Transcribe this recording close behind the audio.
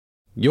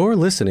You're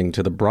listening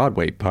to the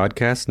Broadway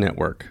Podcast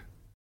Network.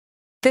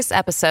 This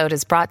episode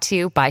is brought to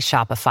you by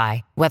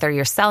Shopify. Whether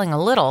you're selling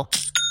a little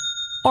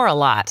or a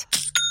lot,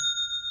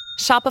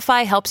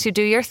 Shopify helps you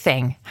do your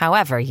thing,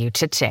 however you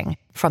cha-ching.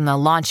 From the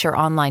launch your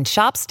online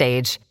shop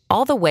stage,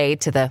 all the way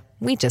to the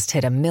we just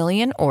hit 1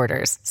 million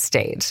orders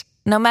stage.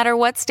 No matter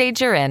what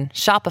stage you're in,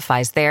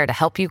 Shopify's there to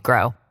help you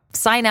grow.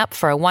 Sign up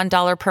for a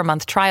 $1 per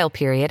month trial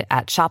period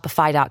at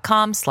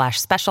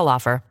shopify.com/special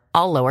offer,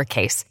 all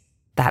lowercase.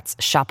 That's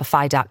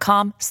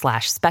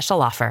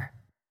shopify.com/special offer.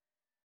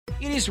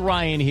 It is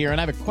Ryan here, and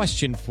I have a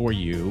question for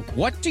you.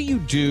 What do you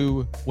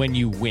do when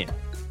you win?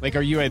 Like,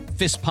 are you a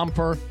fist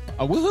pumper,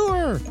 a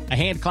woo-hooer, a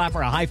hand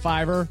clapper, a high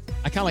fiver?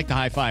 I kind of like the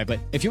high five, but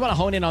if you want to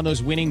hone in on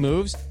those winning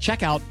moves,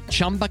 check out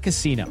Chumba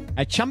Casino.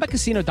 At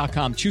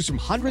ChumbaCasino.com, choose from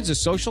hundreds of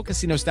social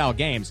casino-style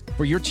games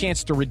for your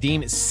chance to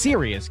redeem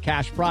serious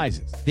cash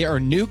prizes. There are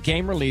new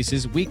game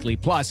releases weekly,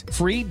 plus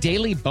free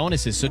daily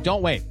bonuses. So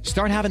don't wait.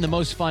 Start having the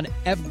most fun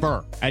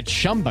ever at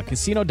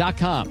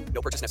ChumbaCasino.com.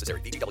 No purchase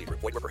necessary. VGW Group.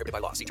 Void where prohibited by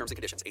law. See terms and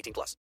conditions.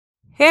 18+.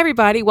 Hey,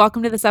 everybody.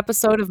 Welcome to this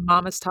episode of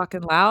Mama's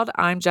Talking Loud.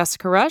 I'm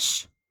Jessica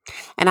Rush.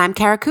 And I'm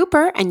Kara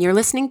Cooper, and you're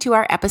listening to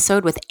our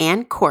episode with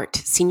Ann Court,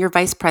 Senior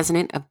Vice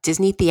President of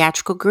Disney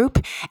Theatrical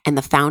Group and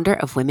the founder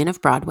of Women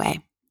of Broadway.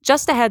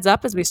 Just a heads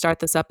up as we start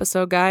this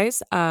episode,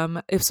 guys.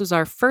 This was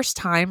our first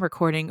time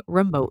recording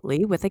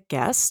remotely with a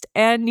guest,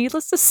 and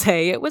needless to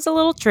say, it was a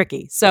little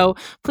tricky. So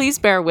please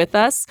bear with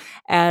us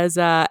as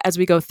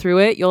we go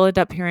through it. You'll end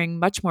up hearing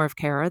much more of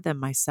Kara than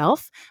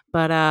myself,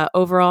 but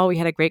overall, we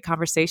had a great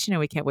conversation, and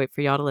we can't wait for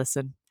y'all to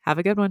listen. Have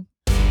a good one.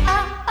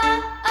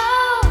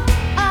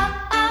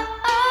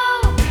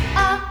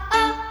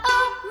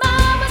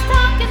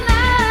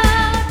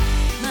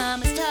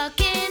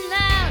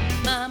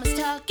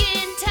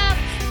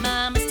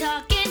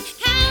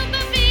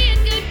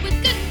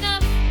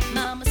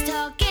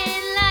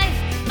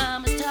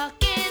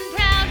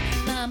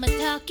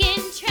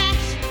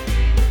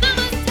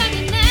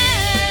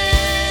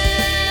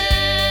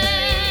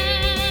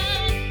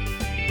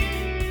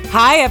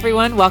 Hi,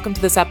 everyone. Welcome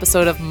to this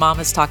episode of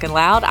Mama's Talking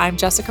Loud. I'm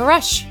Jessica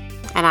Rush.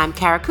 And I'm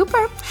Kara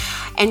Cooper.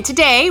 And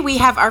today we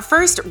have our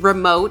first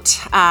remote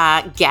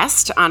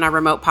guest on our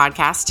remote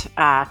podcast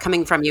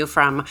coming from you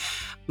from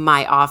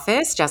my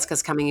office.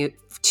 Jessica's coming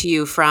to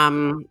you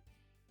from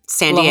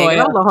San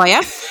Diego, La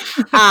Jolla.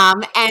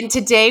 And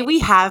today we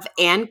have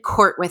Ann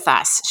Court with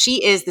us.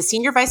 She is the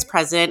Senior Vice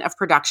President of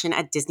Production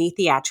at Disney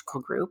Theatrical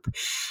Group.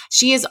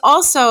 She is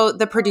also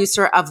the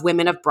producer of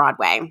Women of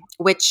Broadway,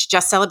 which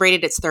just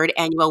celebrated its 3rd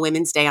annual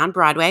Women's Day on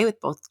Broadway,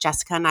 with both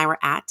Jessica and I were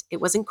at. It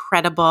was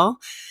incredible.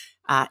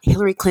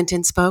 Hillary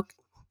Clinton spoke.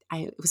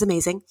 It was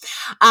amazing.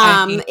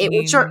 It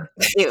was short.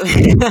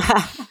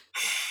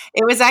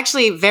 It was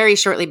actually very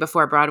shortly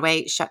before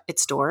Broadway shut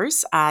its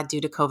doors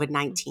due to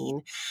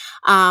COVID-19.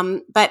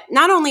 But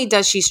not only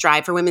does she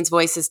strive for women's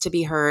voices to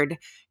be heard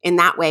in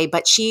that way,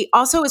 but she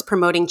also is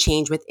promoting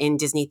change within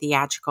Disney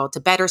Theatrical to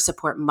better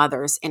support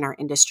mothers in our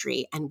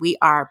industry. And we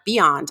are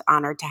beyond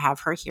honored to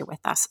have her here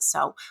with us.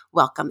 So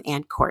welcome,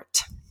 Ann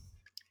Court.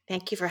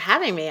 Thank you for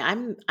having me.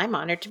 I'm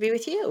honored to be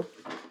with you.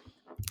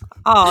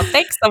 Oh,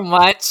 thanks so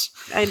much.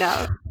 I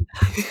know.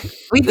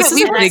 We were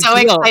so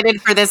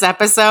excited for this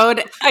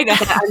episode. I know.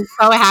 I'm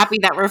so happy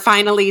that we're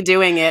finally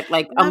doing it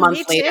a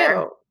month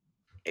later.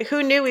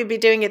 Who knew we'd be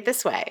doing it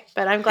this way?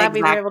 But I'm glad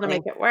we were able to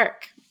make it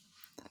work.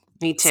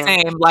 Me too.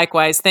 Same.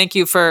 Likewise. Thank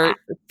you for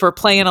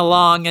playing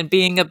along and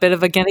being a bit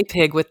of a guinea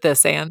pig with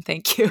this, Ann.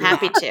 Thank you.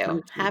 Happy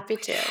to. Happy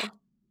to.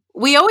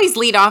 We always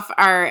lead off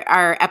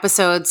our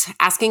episodes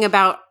asking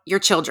about your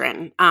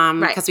children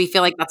because we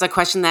feel like that's a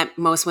question that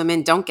most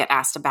women don't get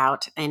asked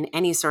about in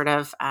any sort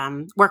of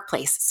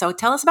workplace. So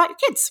tell us about your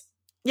kids.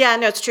 Yeah,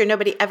 no, it's true.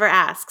 Nobody ever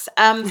asks.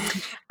 I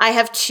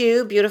have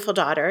 2 beautiful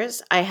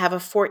daughters. I have a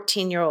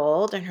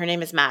 14-year-old, and her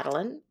name is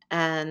Madeline,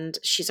 and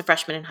she's a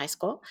freshman in high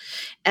school.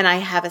 And I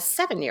have a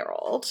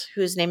 7-year-old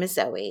whose name is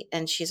Zoe,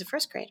 and she's a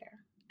first grader.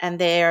 And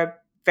they are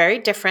very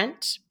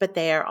different, but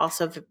they are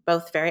also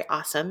both very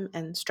awesome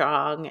and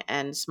strong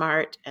and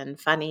smart and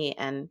funny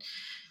and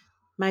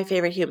my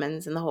favorite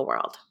humans in the whole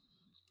world.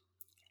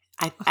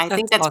 I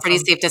think that's awesome. Pretty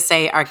safe to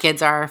say our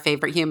kids are our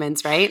favorite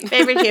humans, right?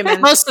 Favorite humans.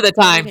 Most of the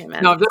time.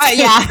 No,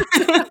 yeah.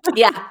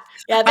 Yeah.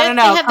 They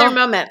have their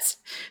moments,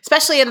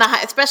 especially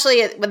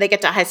especially when they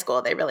get to high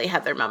school, they really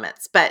have their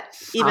moments. But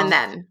even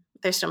then,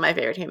 they're still my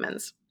favorite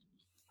humans.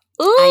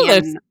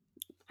 Ooh,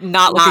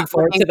 not looking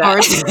forward to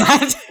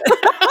that.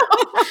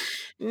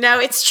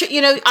 No, it's true.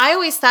 I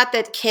always thought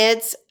that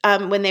kids,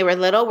 when they were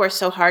little, were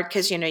so hard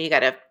because,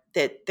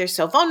 they're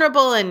so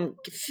vulnerable and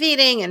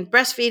feeding and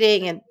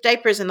breastfeeding and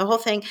diapers and the whole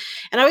thing.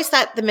 And I always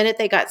thought the minute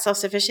they got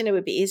self-sufficient, it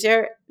would be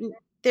easier.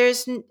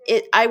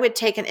 I would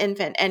take an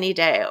infant any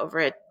day over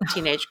a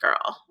teenage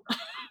girl.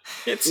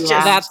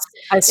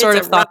 I sort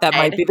of thought that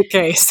might be the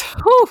case.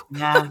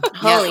 Yeah.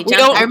 Holy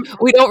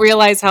we don't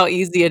realize how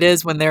easy it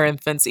is when they're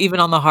infants, even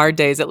on the hard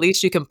days. At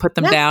least you can put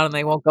them down and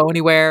they won't go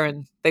anywhere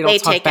and they don't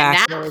talk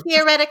back. They take a nap,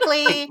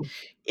 theoretically.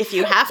 If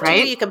you have to,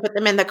 Right? you can put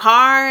them in the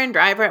car and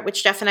drive around,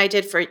 which Jeff and I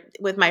did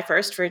with my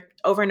first for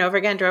over and over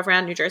again, drove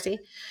around New Jersey.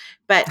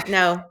 But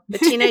no, the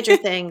teenager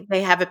thing,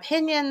 they have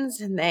opinions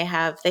and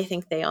they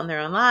think they own their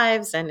own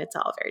lives, and it's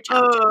all very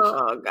challenging.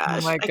 Oh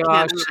gosh, my I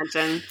gosh. can't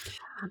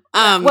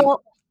imagine.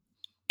 Well,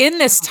 in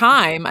this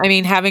time, I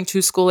mean, having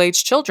 2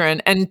 school-age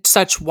children and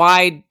such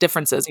wide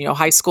differences,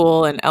 high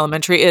school and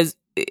elementary is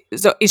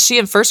she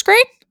in first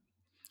grade?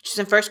 She's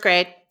in first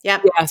grade.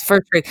 Yep. Yes,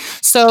 first grade.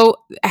 So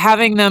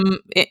having them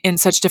in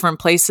such different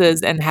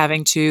places and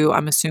having to,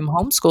 I'm assuming,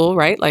 homeschool,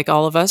 right? Like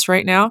all of us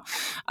right now.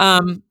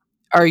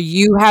 Are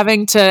you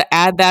having to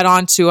add that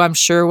on to, I'm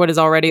sure, what is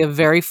already a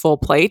very full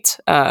plate,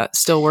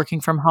 still working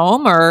from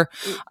home? Or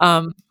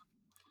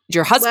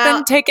your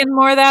husband taking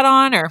more of that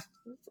on? Or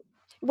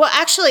Well,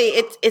 actually,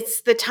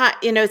 it's the time.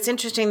 It's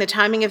interesting the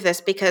timing of this,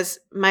 because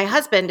my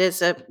husband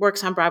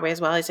works on Broadway as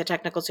well. He's a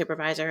technical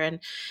supervisor and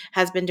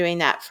has been doing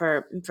that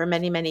for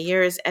many, many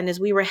years. And as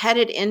we were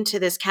headed into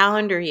this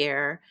calendar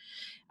year,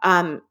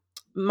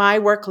 my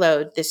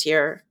workload this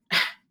year,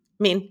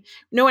 I mean,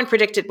 no one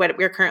predicted what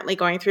we're currently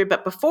going through,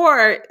 but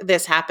before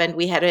this happened,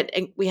 we had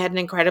an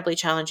incredibly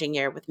challenging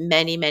year with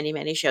many, many,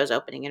 many shows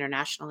opening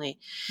internationally.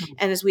 Mm-hmm.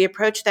 And as we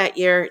approached that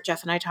year,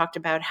 Jeff and I talked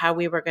about how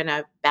we were going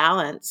to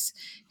balance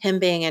him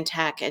being in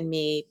tech and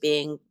me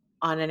being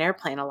on an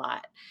airplane a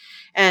lot.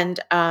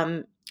 And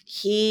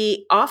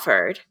he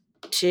offered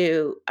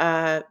to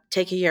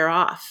take a year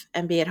off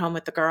and be at home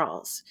with the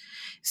girls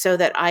so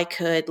that I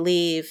could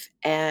leave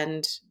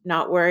and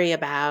not worry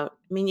about,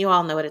 I mean, you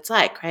all know what it's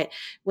like, right?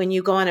 When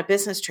you go on a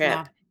business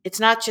trip, It's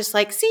not just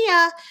like, see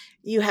ya.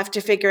 You have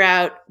to figure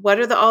out what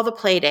are all the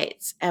play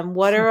dates and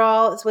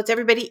what's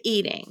everybody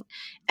eating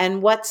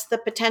and what's the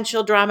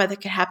potential drama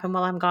that could happen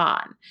while I'm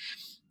gone.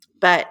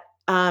 But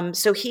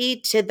so he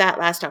did that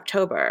last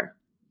October.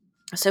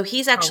 So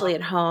he's actually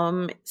at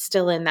home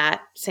still in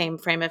that same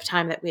frame of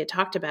time that we had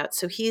talked about.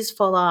 So he's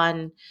full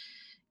on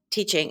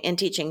teaching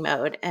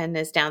mode and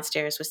is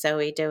downstairs with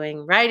Zoe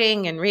doing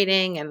writing and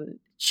reading, and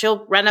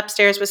she'll run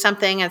upstairs with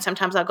something. And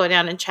sometimes I'll go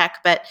down and check.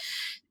 But,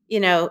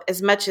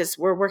 as much as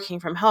we're working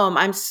from home,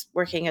 I'm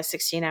working a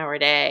 16-hour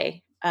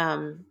day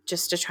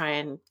just to try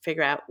and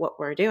figure out what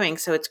we're doing.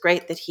 So it's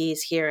great that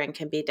he's here and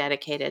can be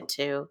dedicated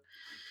to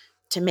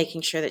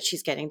making sure that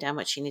she's getting done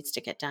what she needs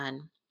to get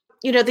done.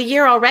 The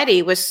year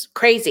already was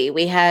crazy.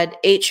 We had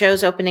 8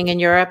 shows opening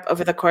in Europe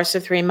over the course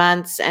of 3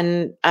 months,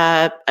 and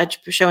a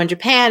show in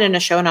Japan and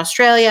a show in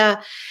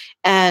Australia.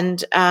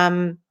 And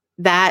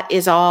that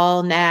is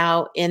all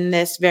now in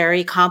this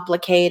very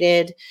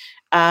complicated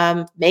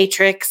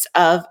matrix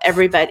of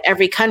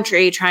every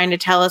country trying to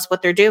tell us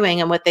what they're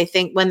doing and what they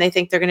think when they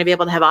think they're going to be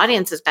able to have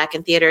audiences back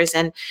in theaters.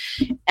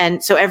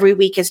 And so every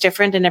week is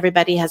different and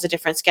everybody has a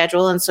different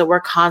schedule. And so we're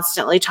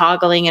constantly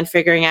toggling and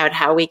figuring out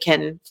how we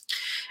can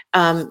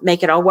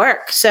make it all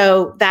work.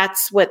 So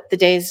that's what the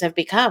days have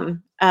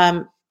become,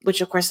 which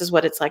of course is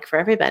what it's like for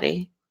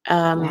everybody.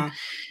 And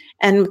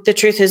the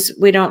truth is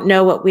we don't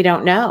know what we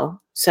don't know.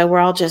 So we're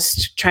all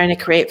just trying to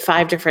create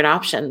 5 different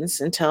options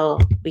until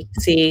we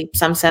see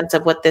some sense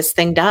of what this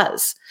thing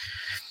does.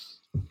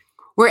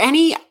 Were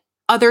any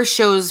other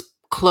shows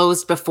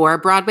closed before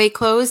Broadway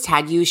closed?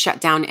 Had you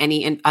shut down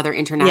any other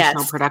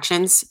international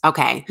productions?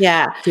 Okay.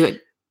 Yeah. Good.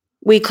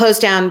 We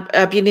closed down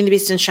Beauty and the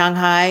Beast in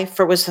Shanghai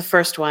was the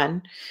first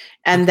one.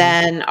 And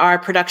then our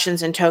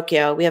productions in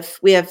Tokyo, we have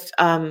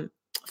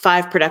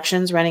 5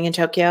 productions running in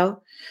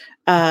Tokyo.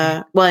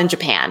 In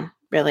Japan,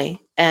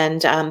 really.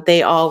 And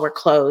they all were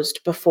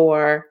closed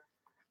before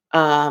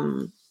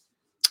Broadway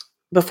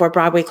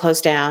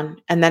closed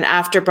down. And then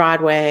after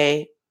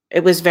Broadway,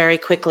 it was very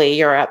quickly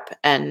Europe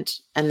and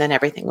then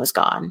everything was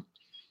gone.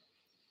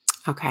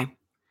 Okay.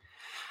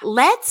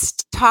 Let's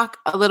talk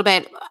a little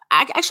bit.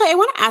 Actually, I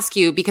want to ask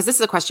you, because this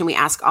is a question we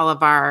ask all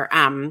of our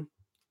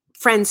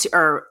friends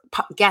or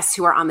guests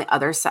who are on the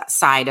other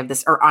side of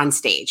this or on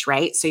stage,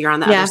 right? So you're on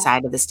the other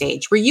side of the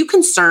stage. Were you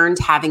concerned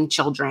having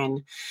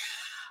children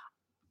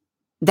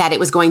that it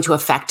was going to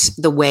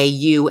affect the way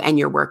you and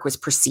your work was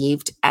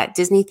perceived at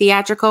Disney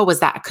Theatrical? Was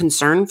that a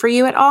concern for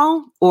you at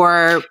all?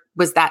 Or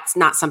was that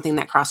not something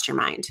that crossed your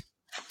mind?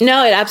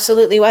 No, it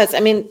absolutely was. I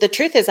mean, the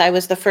truth is I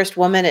was the first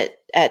woman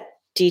at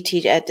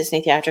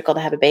Disney Theatrical to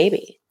have a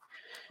baby.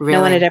 Really?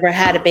 No one had ever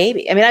had a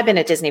baby. I mean, I've been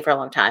at Disney for a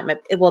long time.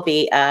 It will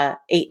be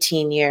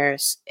 18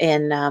 years at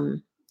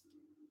the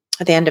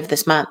end of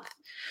this month.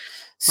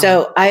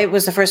 So I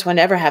was the first one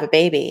to ever have a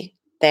baby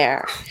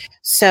there.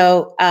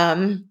 So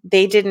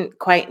they didn't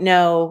quite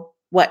know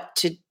what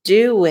to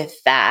do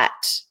with that.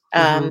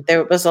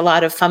 There was a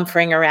lot of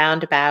fumfering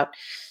around about,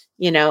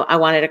 I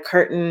wanted a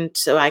curtain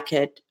so I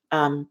could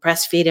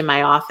breastfeed in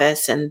my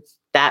office, and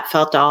that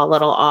felt all a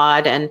little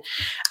odd. And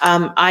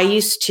I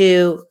used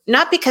to,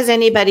 not because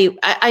anybody,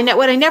 I know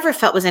what I never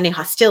felt was any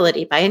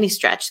hostility by any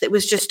stretch. It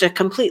was just a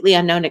completely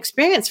unknown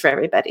experience for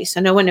everybody.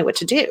 So no one knew what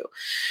to do.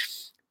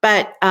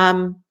 But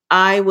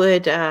I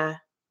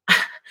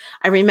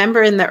I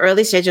remember in the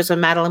early stages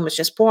when Madeline was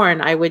just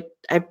born, I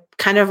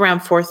kind of around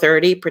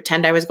 4:30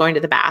 pretend I was going to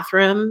the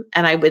bathroom,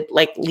 and I would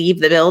like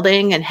leave the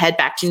building and head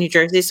back to New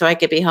Jersey so I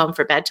could be home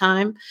for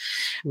bedtime.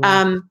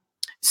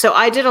 So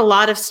I did a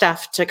lot of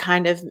stuff to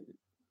kind of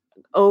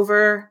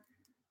over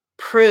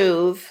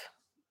prove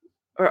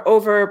or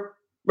over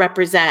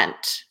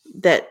represent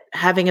that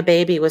having a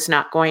baby was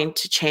not going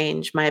to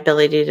change my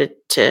ability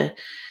to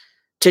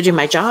do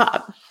my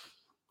job.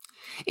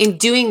 In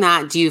doing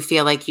that, do you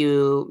feel like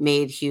you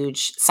made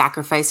huge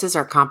sacrifices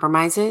or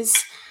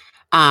compromises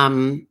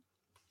to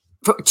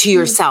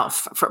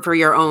yourself for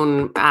your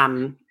own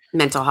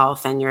mental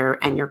health and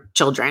your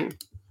children?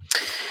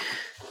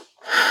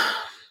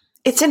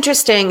 It's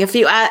interesting. If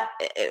you,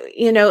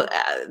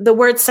 the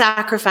word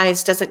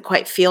sacrifice doesn't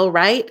quite feel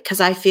right,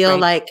 because I feel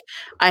like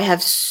I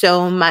have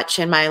so much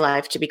in my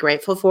life to be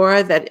grateful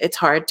for that it's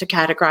hard to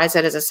categorize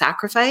it as a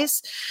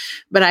sacrifice.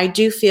 But I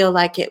do feel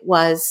like it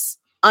was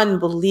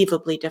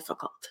unbelievably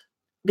difficult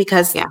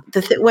because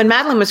when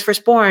Madeline was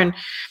first born,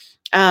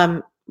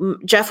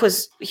 Jeff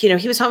was, he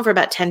was home for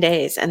about 10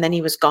 days and then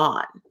he was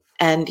gone.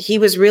 And he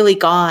was really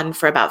gone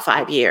for about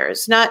 5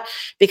 years, not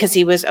because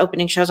he was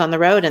opening shows on the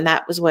road and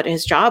that was what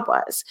his job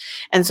was.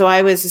 And so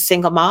I was a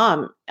single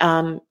mom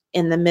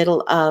in the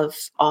middle of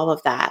all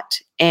of that.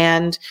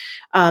 And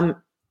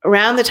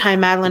around the time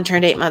Madeline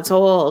turned 8 months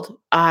old,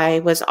 I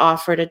was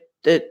offered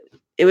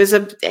it was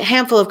a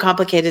handful of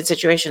complicated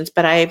situations,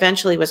 but I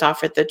eventually was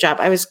offered the job.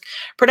 I was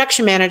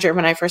production manager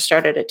when I first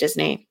started at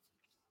Disney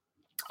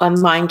on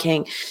Lion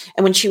King.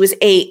 And when she was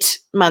 8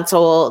 months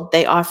old,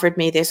 they offered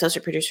me the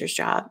associate producer's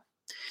job.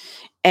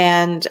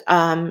 And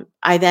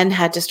I then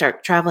had to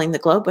start traveling the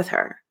globe with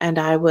her. And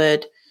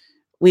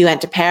we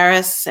went to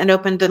Paris and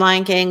opened the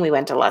Lion King. We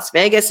went to Las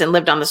Vegas and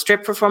lived on the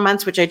Strip for 4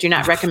 months, which I do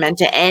not recommend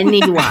to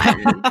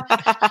anyone.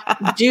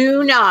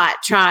 Do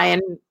not try.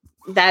 And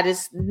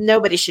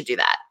nobody should do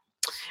that.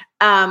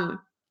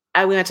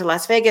 We went to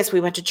Las Vegas.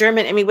 We went to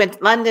Germany and we went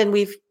to London.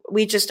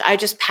 I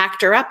just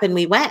packed her up and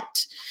we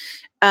went.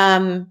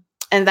 And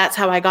that's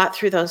how I got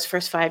through those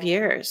first 5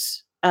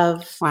 years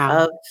of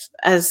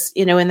as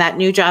in that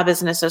new job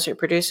as an associate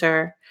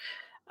producer.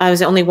 I was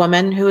the only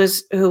woman who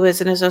was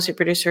an associate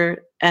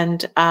producer.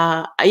 And,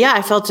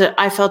 I felt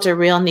a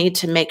real need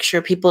to make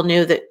sure people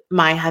knew that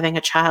my having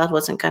a child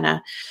wasn't going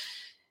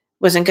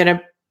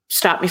to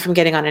stop me from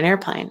getting on an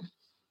airplane.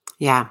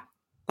 Yeah.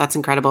 That's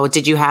incredible.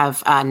 Did you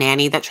have a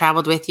nanny that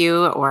traveled with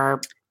you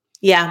or?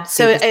 Yeah.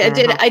 So I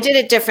did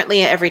it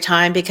differently every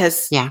time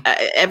because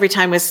every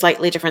time was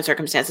slightly different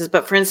circumstances.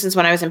 But for instance,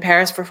 when I was in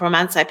Paris for 4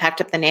 months, I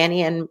packed up the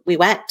nanny and we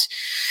went.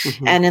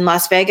 Mm-hmm. And in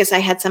Las Vegas, I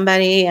had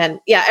somebody. And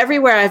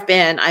everywhere I've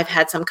been, I've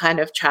had some kind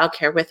of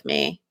childcare with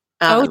me.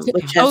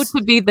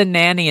 To be the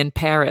nanny in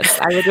Paris.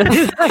 I would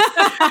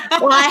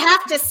Well, I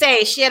have to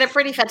say, she had a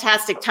pretty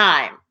fantastic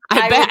time.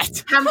 I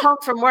would come home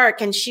from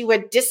work and she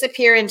would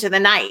disappear into the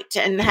night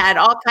and had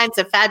all kinds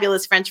of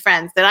fabulous French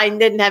friends that I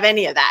didn't have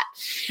any of that.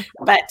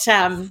 But,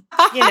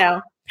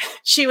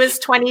 she was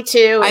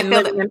 22 and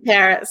living in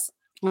Paris.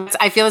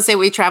 I feel the same.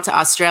 We traveled to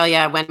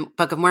Australia when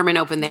Book of Mormon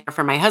opened there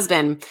for my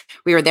husband.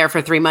 We were there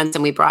for 3 months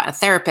and we brought a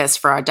therapist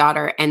for our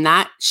daughter and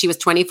she was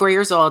 24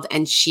 years old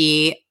and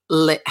she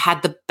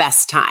had the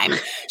best time.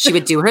 She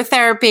would do her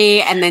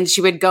therapy and then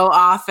she would go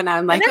off and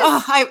I'm like,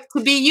 I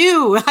could be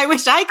you. I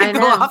wish I could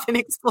go off and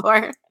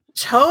explore.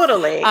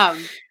 Totally.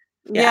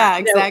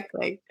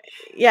 Exactly.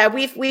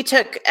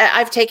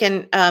 I've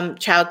taken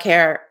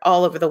childcare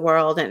all over the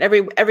world and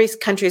every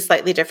country is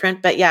slightly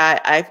different, but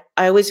I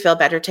always feel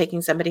better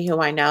taking somebody who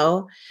I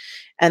know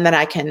and then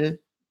I can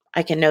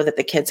know that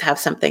the kids have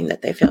something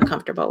that they feel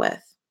comfortable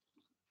with.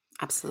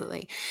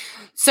 Absolutely.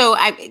 So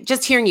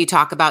just hearing you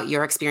talk about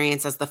your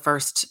experience as the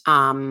first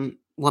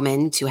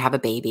woman to have a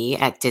baby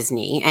at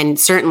Disney, and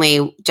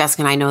certainly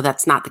Jessica and I know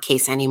that's not the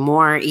case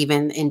anymore,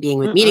 even in being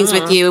with meetings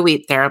with you,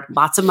 there are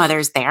lots of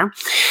mothers there.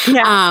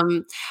 Yeah.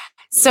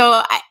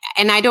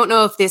 And I don't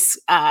know if this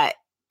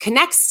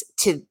connects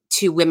to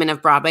Women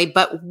of Broadway,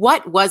 but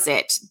what was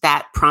it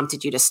that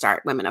prompted you to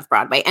start Women of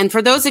Broadway? And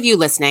for those of you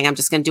listening, I'm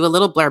just going to do a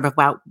little blurb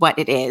about what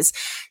it is.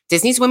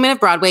 Disney's Women of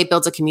Broadway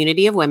builds a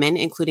community of women,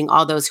 including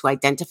all those who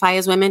identify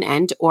as women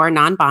and or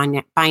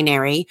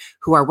non-binary,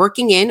 who are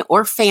working in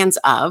or fans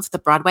of the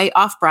Broadway,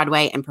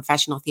 off-Broadway, and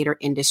professional theater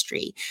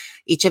industry.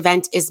 Each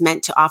event is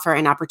meant to offer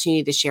an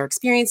opportunity to share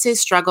experiences,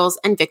 struggles,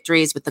 and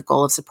victories with the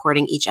goal of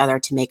supporting each other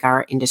to make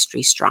our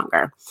industry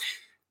stronger,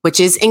 which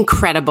is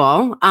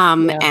incredible.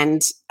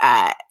 And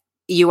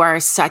you are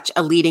such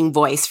a leading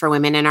voice for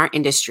women in our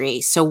industry.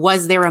 So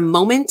was there a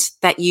moment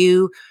that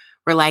you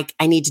were like,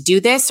 I need to do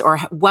this? Or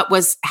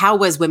how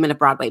was Women of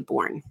Broadway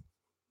born?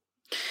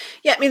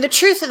 Yeah, I mean,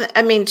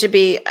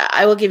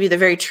 I will give you the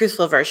very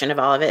truthful version of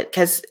all of it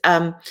because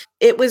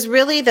it was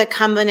really the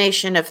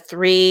combination of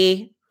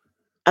three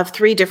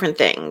different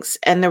things.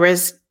 And there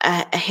was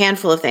a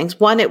handful of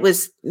things. One, it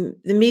was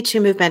the Me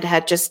Too movement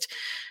had just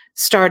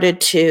started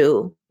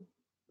to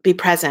be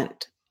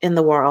present in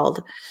the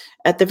world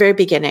at the very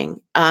beginning.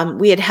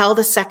 We had held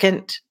a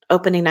second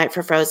opening night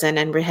for Frozen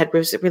and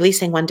was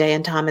releasing one day,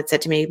 and Tom had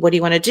said to me, "What do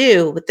you want to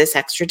do with this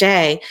extra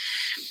day?"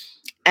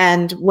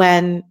 At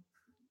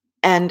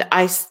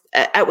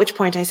which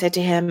point I said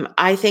to him,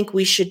 "I think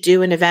we should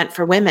do an event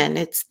for women.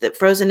 It's that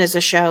Frozen is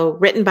a show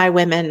written by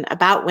women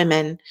about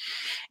women,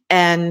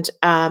 and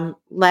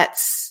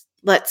let's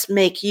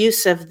make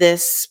use of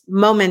this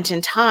moment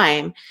in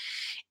time."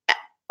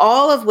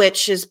 All of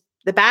which is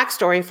the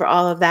backstory for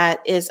all of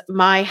that is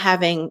my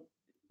having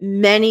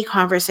many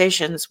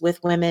conversations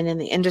with women in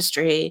the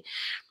industry,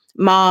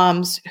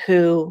 moms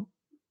who,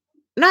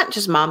 not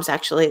just moms,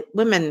 actually,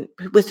 women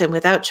with and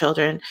without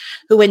children,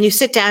 who when you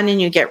sit down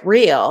and you get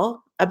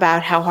real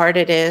about how hard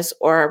it is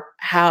or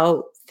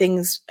how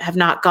things have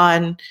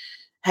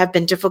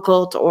been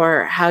difficult,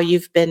 or how you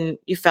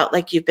felt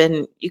like you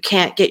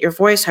can't get your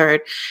voice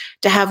heard,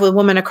 to have a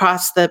woman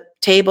across the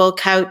table,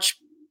 couch,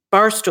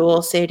 bar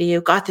stool say to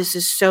you, "God, this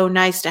is so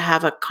nice to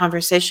have a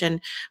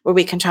conversation where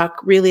we can talk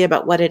really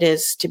about what it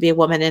is to be a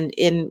woman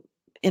in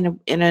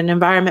an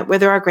environment where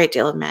there are a great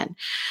deal of men."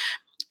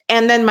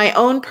 And then my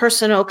own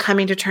personal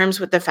coming to terms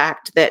with the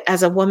fact that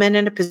as a woman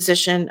in a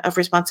position of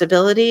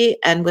responsibility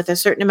and with a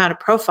certain amount of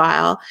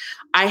profile,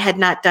 I had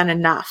not done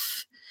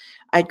enough.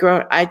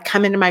 I'd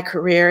come into my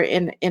career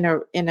in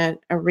an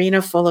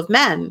arena full of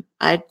men.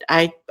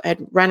 I'd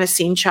run a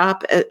scene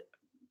shop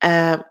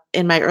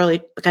in my early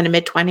kind of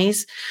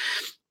mid-20s.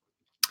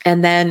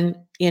 And then,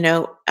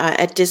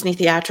 at Disney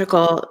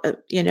Theatrical,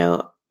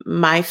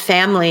 my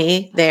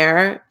family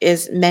there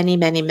is many,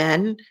 many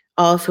men,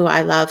 all of who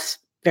I love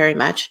very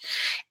much.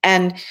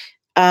 And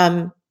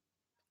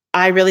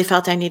I really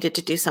felt I needed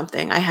to do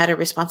something. I had a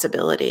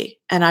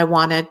responsibility, and I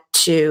wanted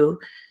to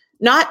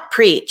not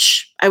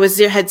preach. I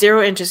had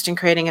zero interest in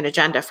creating an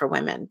agenda for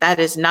women. That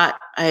is not,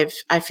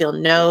 that's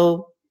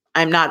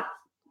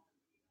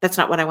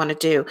not what I want to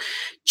do.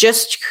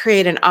 Just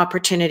create an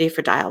opportunity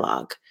for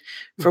dialogue,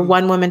 for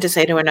one woman to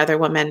say to another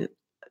woman,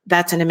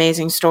 "That's an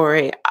amazing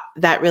story.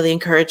 That really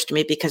encouraged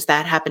me because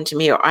that happened to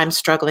me," or "I'm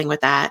struggling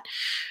with that."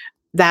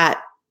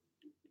 That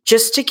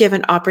just to give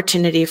an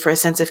opportunity for a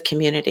sense of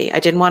community.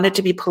 I didn't want it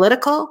to be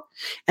political,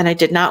 and I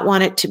did not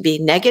want it to be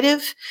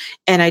negative,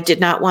 and I did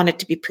not want it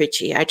to be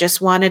preachy. I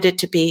just wanted it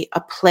to be a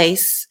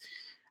place,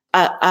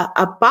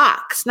 a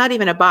box, not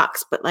even a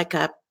box, but like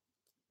an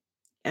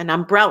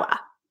umbrella,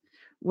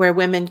 where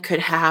women could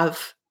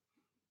have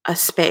a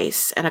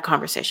space and a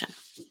conversation.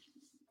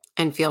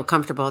 And feel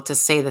comfortable to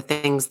say the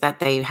things that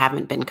they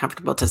haven't been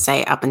comfortable to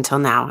say up until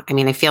now. I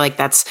mean, I feel like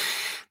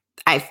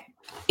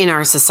in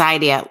our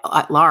society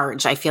at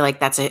large, I feel like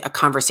that's a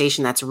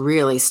conversation that's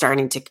really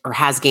starting to, or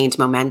has gained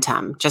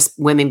momentum. Just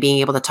women being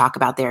able to talk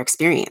about their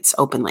experience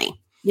openly.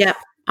 Yeah.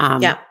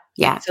 Yeah.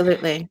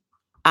 Absolutely.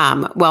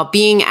 Well,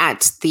 being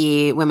at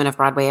the Women of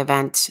Broadway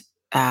event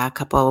a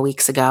couple of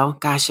weeks ago.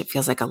 Gosh, it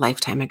feels like a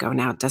lifetime ago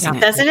now, doesn't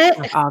it? Doesn't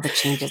it? All the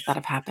changes that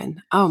have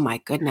happened. Oh my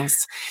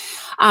goodness.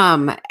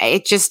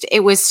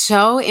 It was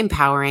so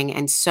empowering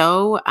and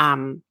so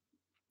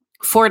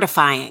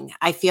fortifying.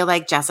 I feel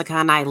like Jessica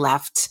and I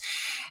left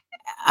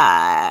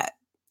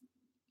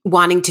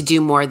wanting to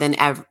do more than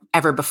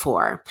ever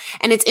before.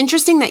 And it's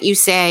interesting that you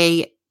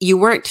say you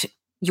weren't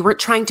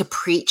trying to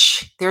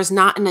preach. There's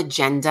not an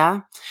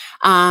agenda,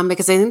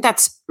 because I think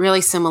that's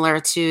really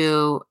similar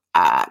to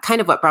kind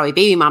of what Broadway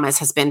Baby Mamas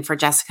has been for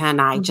Jessica and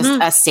I, just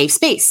a safe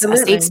space,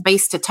 Absolutely. A safe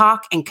space to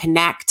talk and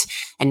connect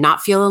and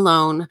not feel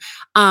alone.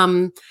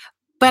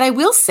 But I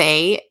will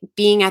say,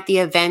 being at the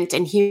event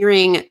and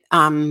hearing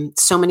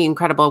so many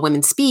incredible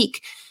women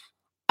speak,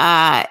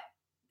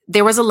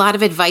 there was a lot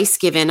of advice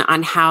given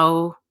on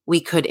how we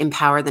could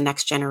empower the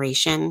next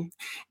generation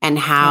and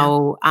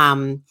how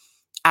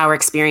our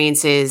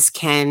experiences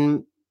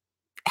can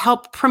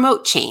help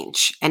promote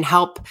change and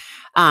help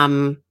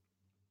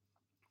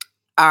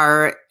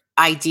our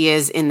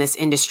ideas in this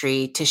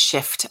industry to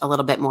shift a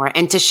little bit more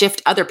and to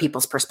shift other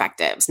people's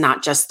perspectives,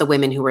 not just the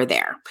women who were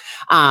there.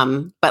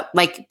 But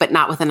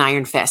not with an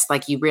iron fist.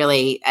 Like you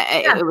really,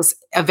 it was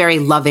a very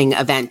loving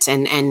event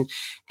and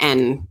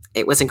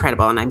it was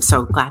incredible. And I'm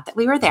so glad that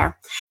we were there.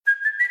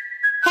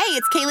 Hey,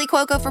 it's Kaylee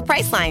Cuoco for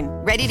Priceline.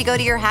 Ready to go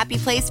to your happy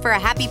place for a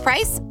happy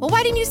price? Well,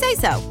 why didn't you say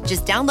so?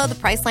 Just download the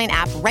Priceline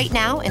app right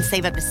now and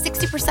save up to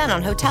 60%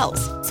 on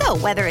hotels. So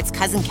whether it's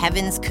Cousin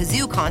Kevin's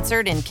Kazoo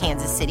Concert in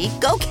Kansas City,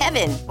 go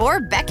Kevin, or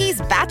Becky's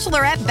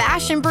Bachelorette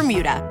Bash in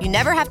Bermuda, you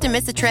never have to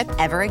miss a trip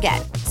ever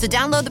again. So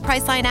download the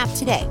Priceline app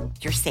today.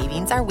 Your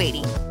savings are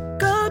waiting.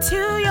 Go to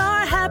your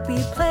happy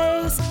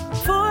place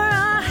for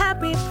a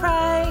happy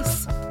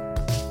price.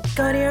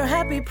 Go to your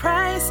happy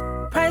price,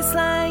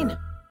 Priceline.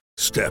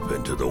 Step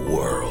into the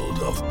world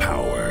of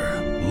power,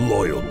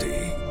 loyalty,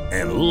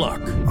 and luck.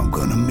 I'm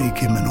gonna make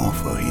him an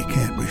offer he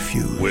can't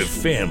refuse. With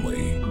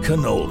family,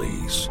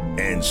 cannolis,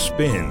 and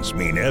spins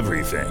mean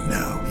everything.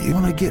 Now, you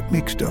wanna get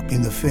mixed up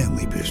in the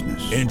family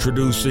business.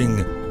 Introducing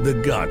The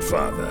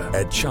Godfather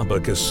at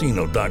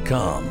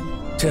ChumbaCasino.com.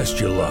 Test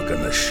your luck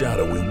in the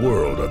shadowy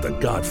world of The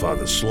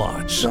Godfather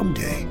slot.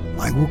 Someday,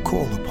 I will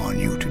call upon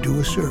you to do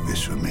a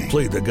service for me.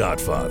 Play The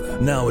Godfather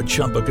now at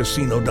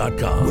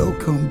ChumbaCasino.com.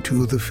 Welcome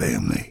to the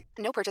family.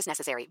 No purchase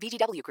necessary.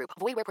 VGW Group.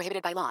 Void where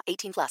prohibited by law.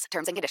 18 plus.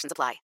 Terms and conditions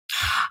apply.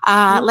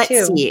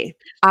 Let's see.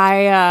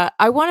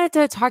 I wanted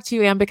to talk to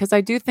you, Anne, because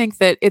I do think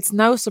that it's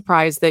no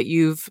surprise that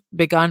you've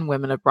begun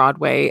Women of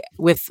Broadway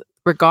with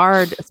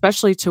regard,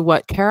 especially to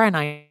what Kara and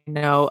I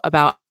know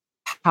about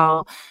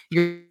how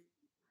your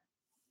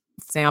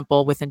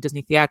example within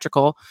Disney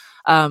Theatrical,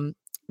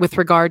 with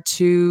regard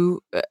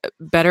to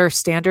better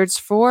standards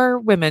for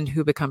women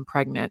who become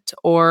pregnant,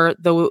 or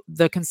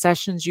the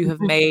concessions you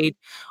have made,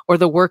 or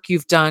the work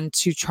you've done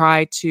to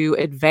try to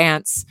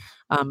advance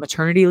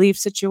maternity leave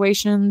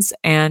situations,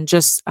 and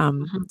just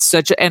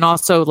and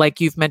also,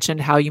 like you've mentioned,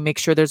 how you make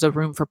sure there's a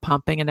room for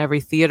pumping in every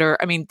theater.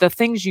 I mean, the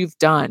things you've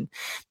done,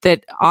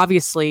 that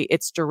obviously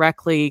it's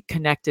directly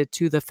connected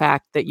to the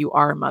fact that you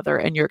are a mother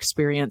and your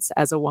experience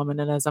as a woman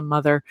and as a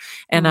mother.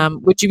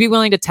 And would you be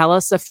willing to tell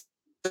us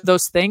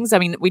those things? I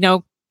mean, we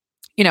know,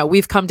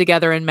 we've come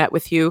together and met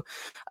with you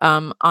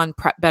on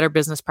better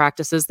business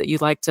practices that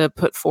you'd like to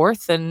put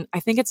forth. And I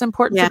think it's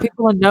important for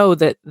people to know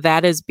that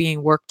that is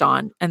being worked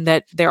on, and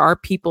that there are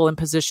people in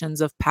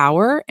positions of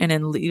power and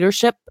in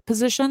leadership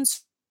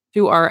positions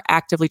who are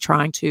actively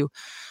trying to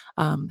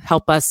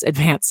help us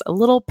advance a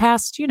little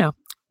past,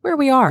 where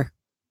we are.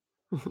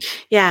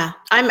 Yeah,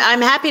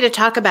 I'm happy to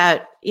talk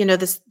about,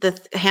 the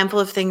handful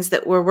of things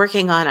that we're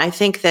working on. I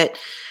think that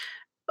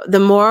the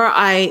more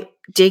I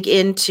dig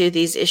into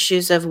these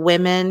issues of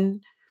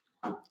women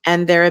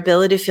and their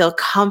ability to feel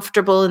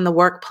comfortable in the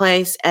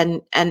workplace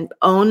and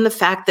own the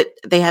fact that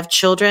they have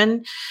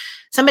children.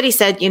 Somebody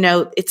said,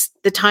 it's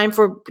the time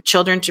for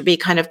children to be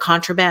kind of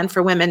contraband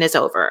for women is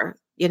over.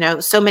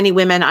 So many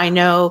women I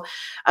know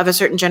of a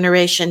certain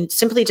generation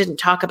simply didn't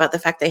talk about the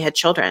fact they had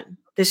children.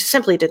 They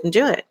simply didn't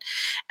do it.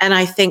 And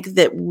I think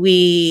that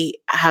we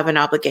have an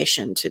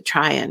obligation to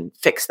try and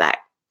fix that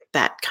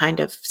kind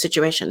of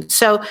situation.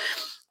 So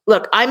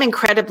look, I'm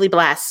incredibly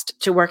blessed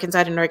to work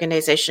inside an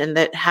organization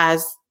that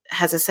has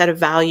a set of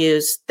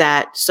values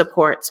that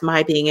supports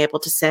my being able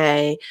to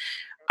say,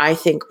 I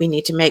think we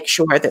need to make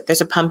sure that there's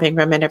a pumping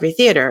room in every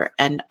theater.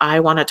 And I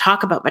want to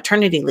talk about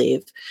maternity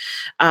leave.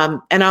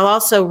 And I'll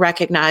also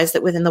recognize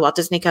that within the Walt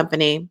Disney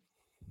Company,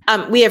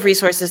 we have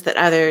resources that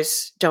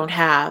others don't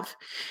have.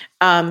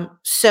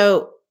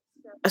 So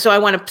I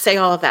want to say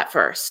all of that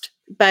first.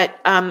 But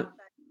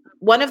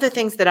one of the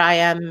things that I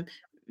am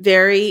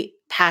very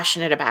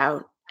passionate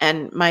about,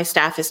 and my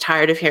staff is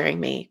tired of hearing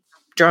me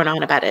drone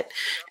on about it,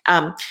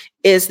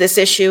 is this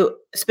issue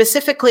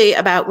specifically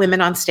about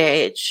women on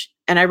stage.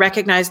 And I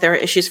recognize there are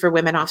issues for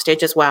women off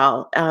stage as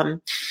well,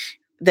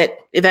 that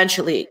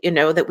eventually,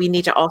 that we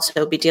need to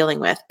also be dealing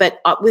with.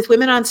 But with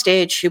women on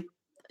stage,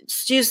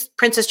 use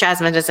Princess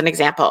Jasmine as an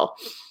example.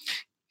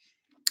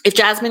 If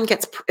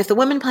the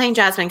woman playing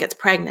Jasmine gets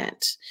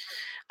pregnant,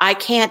 I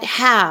can't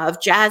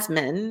have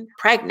Jasmine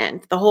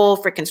pregnant. The whole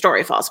freaking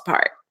story falls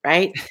apart,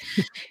 right?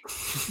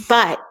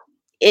 But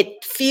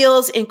it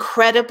feels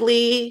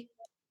incredibly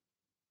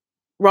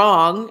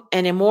wrong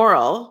and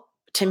immoral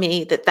to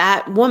me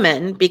that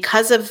woman,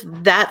 because of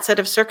that set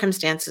of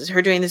circumstances,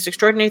 her doing this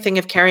extraordinary thing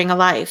of carrying a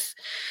life,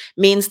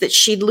 means that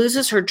she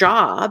loses her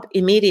job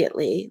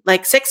immediately,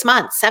 like 6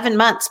 months, 7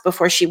 months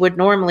before she would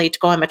normally to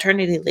go on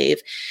maternity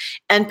leave,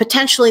 and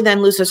potentially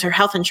then loses her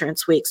health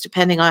insurance weeks,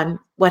 depending on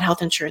what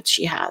health insurance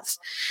she has.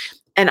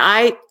 And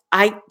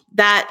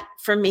that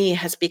for me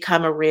has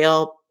become a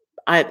real,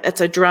 it's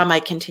a drum I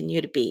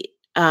continue to beat.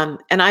 And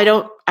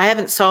I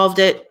haven't solved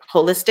it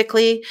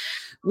holistically.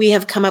 We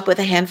have come up with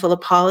a handful of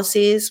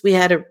policies. We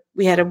had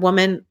a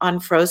woman on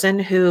Frozen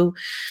who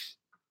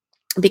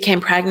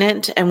became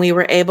pregnant, and we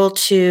were able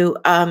to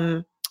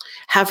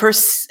have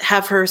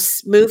her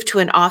move to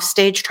an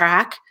offstage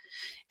track,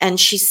 and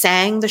she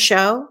sang the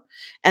show.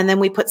 And then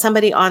we put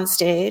somebody on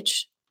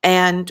stage,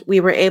 and we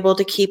were able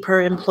to keep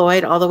her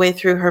employed all the way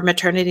through her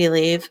maternity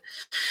leave,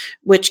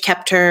 which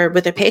kept her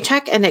with a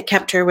paycheck, and it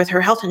kept her with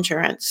her health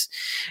insurance.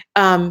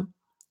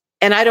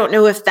 And I don't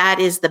know if that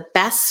is the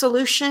best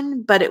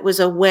solution, but it was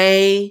a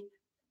way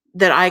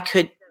that I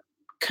could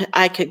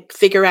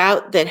figure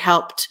out that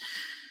helped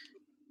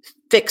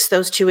fix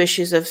those two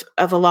issues of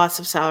a loss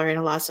of salary and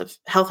a loss of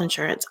health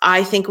insurance.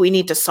 I think we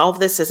need to solve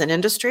this as an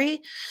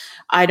industry.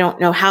 I don't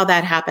know how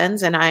that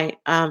happens, and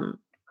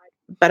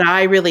but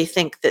I really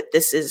think that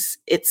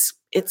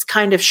it's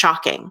kind of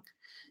shocking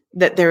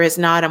that there is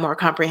not a more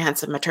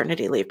comprehensive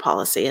maternity leave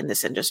policy in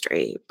this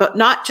industry, but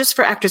not just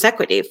for Actors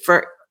Equity,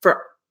 for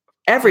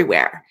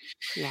everywhere.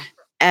 Yeah.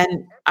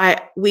 And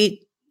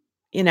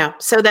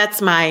so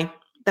that's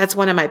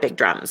one of my big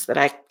drums that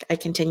I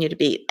continue to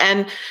beat.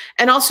 And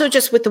also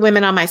just with the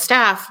women on my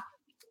staff,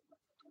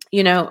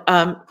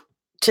 to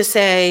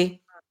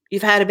say,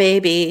 you've had a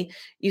baby,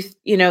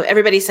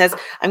 everybody says,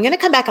 I'm going to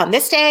come back on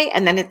this day.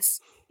 And then it's,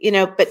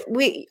 but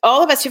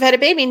all of us who've had a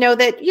baby know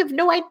that you have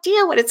no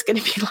idea what it's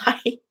going to be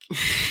like,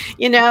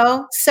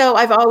 so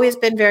I've always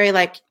been very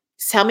like,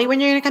 tell me when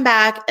you're going to come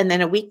back. And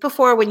then a week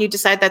before, when you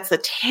decide that's a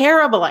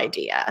terrible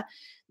idea,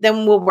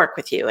 then we'll work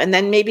with you. And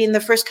then maybe in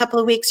the first couple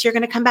of weeks, you're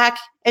going to come back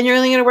and you're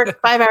only going to work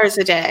 5 hours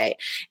a day.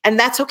 And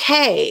that's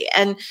okay.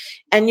 And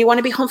you want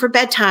to be home for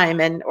bedtime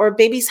or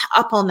baby's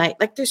up all night.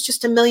 Like there's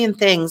just a million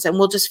things and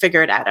we'll just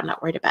figure it out. I'm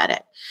not worried about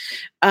it.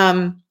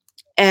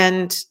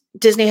 And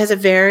Disney has a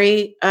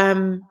very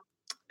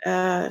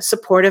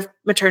supportive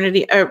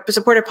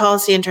supportive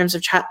policy in terms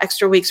of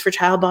extra weeks for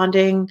child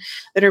bonding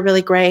that are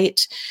really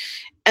great.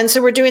 And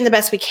so we're doing the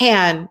best we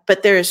can,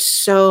 but there is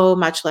so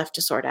much left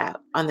to sort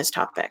out on this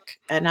topic.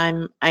 And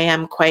I'm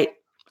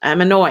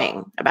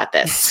annoying about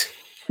this.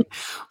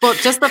 Well,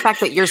 just the fact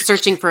that you're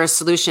searching for a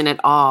solution at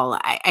all,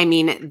 I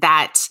mean,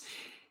 that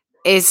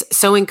is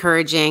so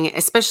encouraging,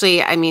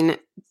 especially, I mean,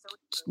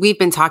 we've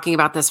been talking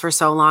about this for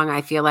so long,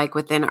 I feel like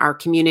within our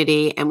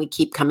community, and we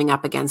keep coming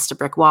up against a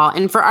brick wall.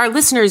 And for our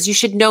listeners, you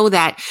should know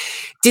that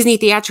Disney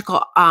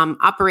Theatrical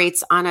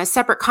operates on a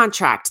separate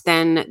contract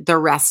than the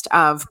rest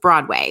of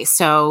Broadway.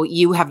 So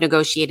you have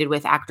negotiated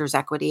with Actors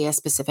Equity, a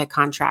specific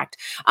contract.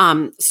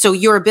 So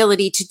your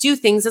ability to do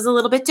things is a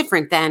little bit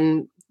different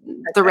than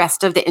the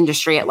rest of the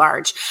industry at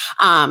large.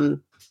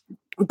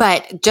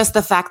 But just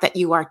the fact that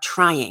you are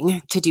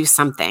trying to do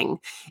something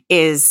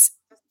is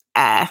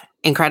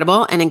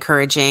incredible and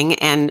encouraging,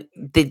 and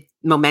the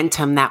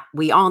momentum that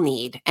we all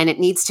need. And it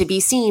needs to be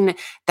seen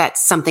that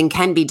something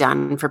can be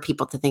done for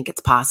people to think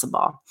it's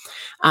possible.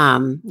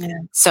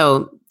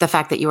 So the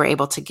fact that you were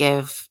able to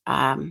give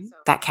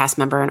that cast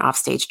member an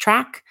offstage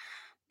track,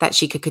 that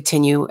she could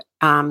continue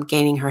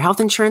gaining her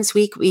health insurance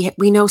week.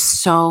 We know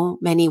so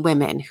many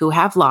women who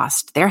have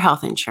lost their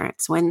health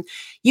insurance when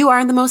you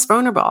are the most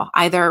vulnerable,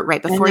 either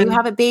right before you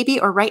have a baby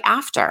or right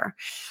after.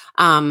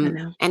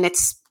 And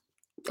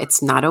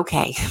it's not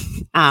okay.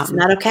 It's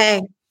not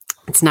okay.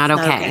 It's not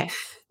okay.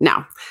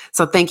 No.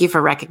 So thank you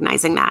for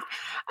recognizing that.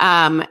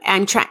 I'm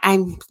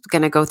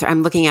going to go through,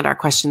 I'm looking at our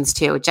questions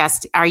too.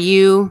 Jess, are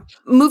you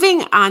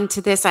moving on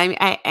to this?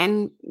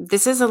 And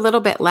this is a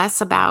little bit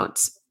less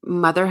about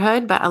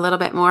motherhood, but a little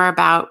bit more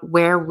about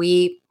where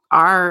we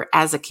are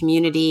as a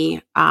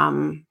community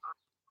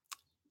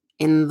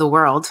in the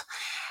world.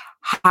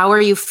 How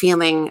are you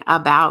feeling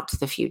about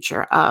the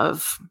future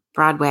of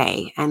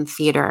Broadway and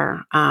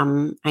theater?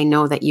 I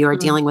know that you are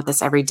dealing with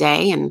this every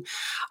day. And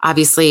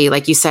obviously,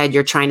 like you said,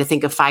 you're trying to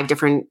think of 5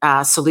 different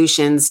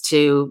solutions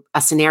to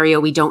a scenario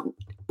we don't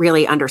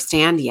really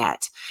understand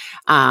yet.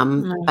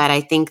 But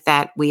I think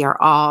that we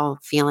are all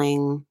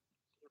feeling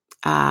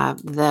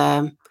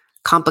the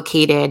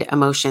complicated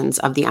emotions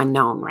of the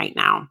unknown right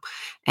now.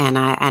 And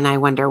I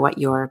wonder what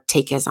your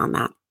take is on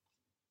that.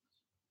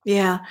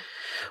 Yeah.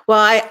 Well,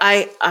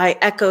 I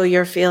echo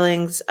your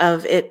feelings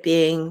of it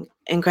being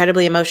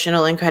incredibly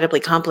emotional, incredibly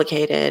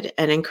complicated,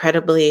 and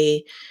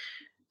incredibly,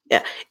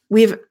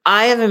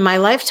 I have in my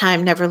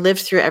lifetime never lived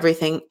through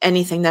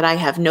anything that I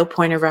have no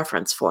point of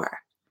reference for.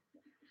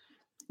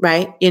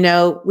 Right? You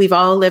know, we've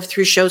all lived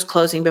through shows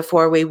closing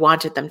before we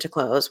wanted them to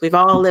close. We've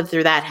all lived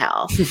through that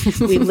hell.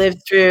 We've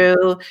lived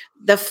through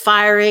the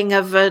firing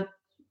of a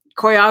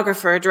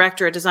choreographer, a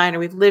director, a designer.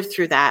 We've lived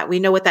through that. We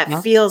know what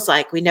that feels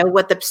like. We know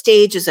what the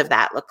stages of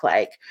that look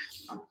like.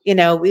 You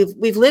know,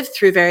 we've lived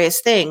through various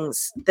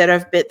things that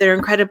are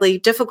incredibly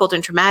difficult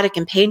and traumatic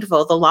and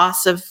painful. The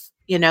loss of,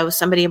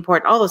 somebody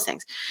important, all those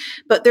things.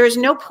 But there is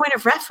no point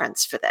of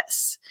reference for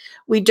this.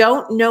 We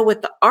don't know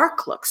what the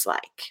arc looks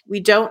like. We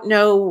don't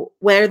know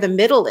where the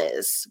middle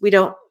is.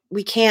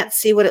 We can't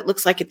see what it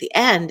looks like at the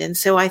end. And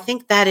so I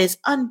think that is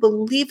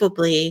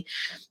unbelievably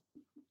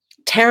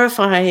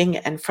terrifying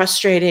and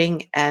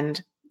frustrating.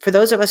 And for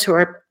those of us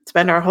who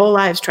spend our whole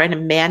lives trying to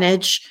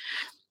manage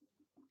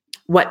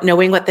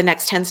knowing what the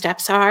next 10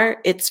 steps are,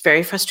 it's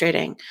very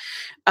frustrating.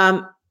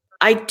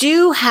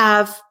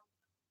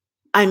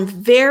 I'm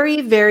very,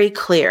 very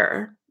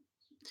clear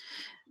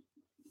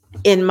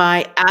in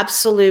my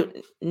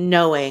absolute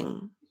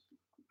knowing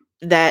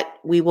that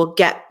we will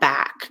get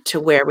back to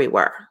where we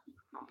were.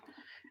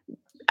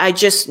 I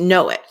just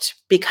know it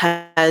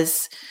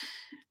because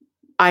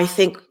I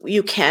think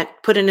you can't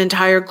put an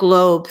entire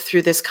globe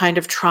through this kind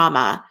of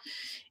trauma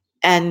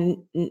and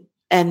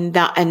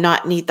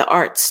not need the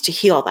arts to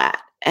heal that.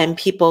 And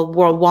people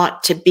will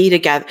want to be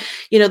together.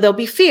 There'll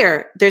be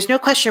fear. There's no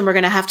question we're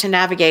going to have to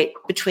navigate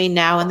between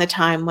now and the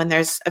time when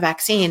there's a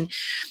vaccine,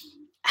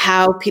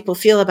 how people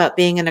feel about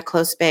being in a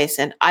closed space.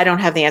 And I don't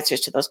have the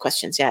answers to those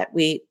questions yet.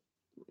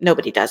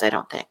 Nobody does, I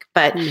don't think.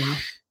 But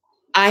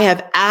I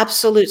have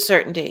absolute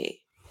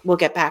certainty we'll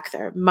get back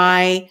there.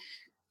 My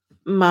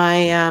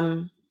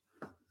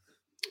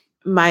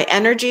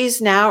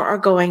energies now are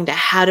going to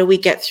how do we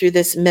get through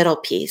this middle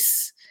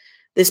piece,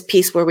 this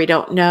piece where we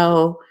don't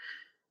know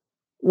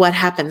what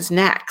happens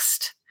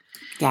next.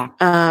 Yeah.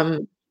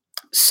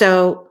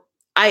 So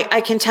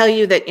I can tell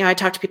you that, I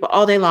talk to people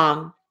all day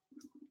long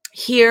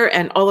here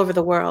and all over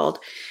the world,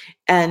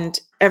 and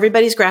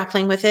everybody's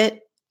grappling with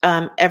it.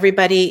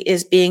 Everybody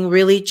is being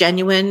really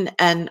genuine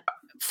and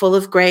full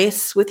of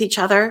grace with each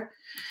other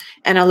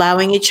and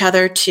allowing each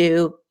other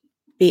to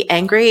be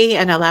angry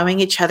and allowing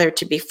each other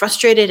to be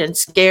frustrated and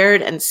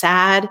scared and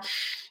sad.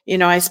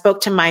 I spoke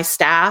to my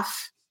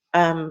staff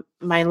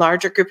my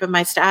larger group of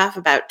my staff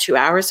about 2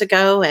 hours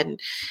ago, and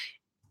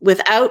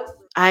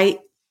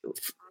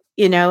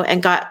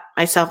and got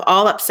myself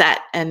all upset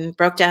and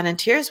broke down in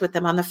tears with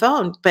them on the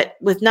phone, but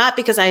not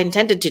because I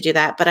intended to do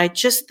that, but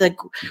the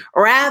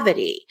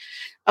gravity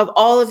of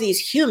all of these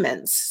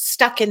humans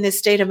stuck in this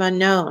state of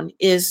unknown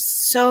is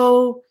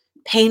so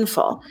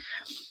painful.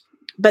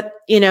 But,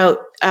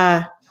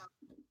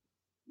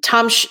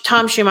 Tom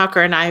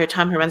Schumacher and I, or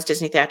Tom who runs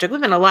Disney Theatrical,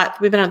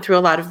 we've been through a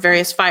lot of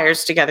various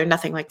fires together,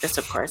 nothing like this,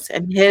 of course.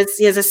 And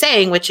he has a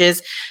saying, which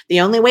is the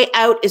only way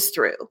out is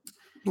through.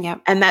 Yeah.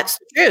 And that's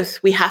the truth.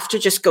 We have to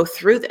just go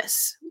through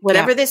this.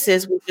 Whatever this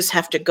is, we just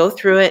have to go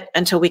through it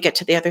until we get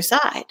to the other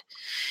side.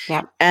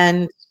 Yeah.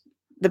 And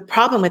the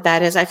problem with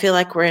that is I feel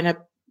like we're in a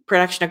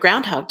production of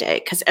Groundhog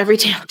Day, because every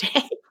damn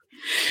day,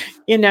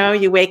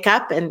 you wake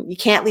up and you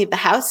can't leave the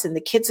house, and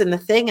the kids and the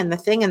thing and the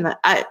thing and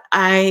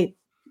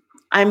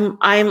I'm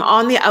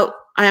on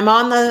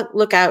the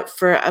lookout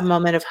for a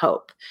moment of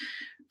hope,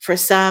 for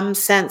some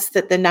sense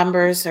that the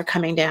numbers are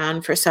coming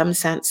down, for some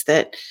sense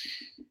that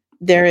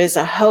there is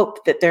a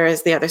hope that there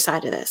is the other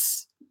side of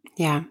this.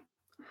 Yeah.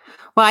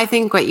 Well, I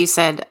think what you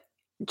said,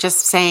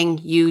 just saying,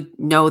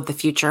 the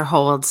future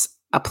holds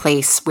a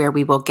place where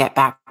we will get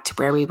back to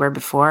where we were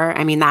before.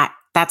 I mean,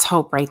 that's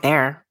hope right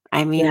there.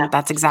 I mean,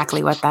 that's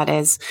exactly what that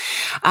is.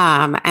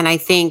 And I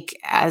think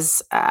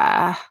as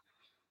a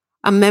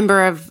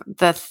member of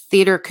the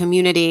theater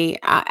community,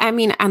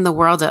 and the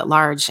world at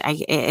large,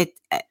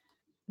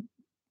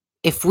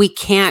 if we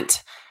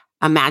can't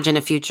imagine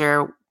a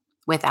future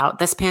without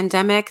this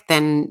pandemic,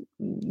 then,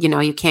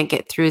 you can't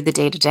get through the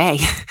day to day.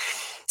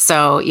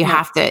 So you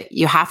have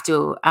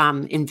to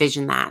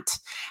envision that.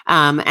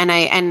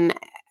 And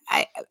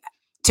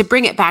to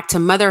bring it back to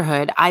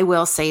motherhood, I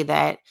will say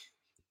that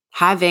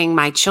having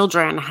my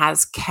children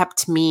has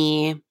kept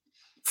me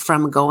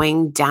from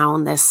going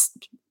down this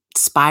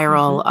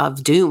spiral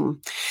of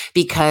doom,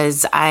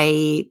 because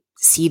I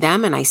see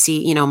them and I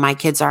see, my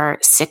kids are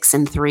 6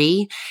 and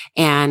 3,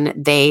 and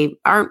they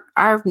are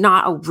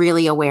not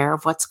really aware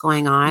of what's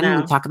going on.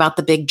 No. We talk about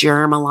the big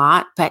germ a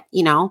lot, but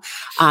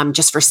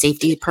just for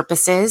safety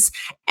purposes.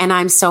 And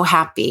I'm so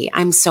happy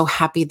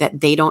that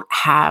they don't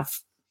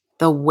have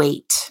the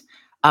weight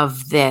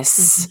of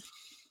this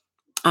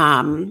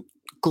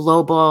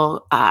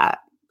global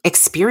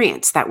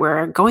experience that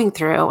we're going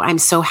through. I'm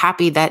so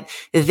happy that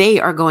they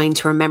are going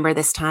to remember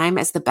this time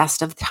as the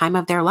best of the time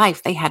of their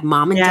life. They had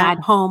mom and dad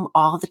home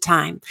all the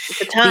time.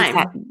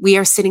 We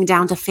are sitting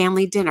down to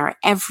family dinner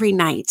every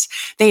night.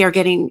 They are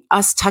getting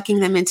us,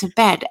 tucking them into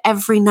bed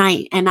every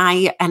night. And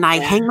I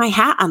hang my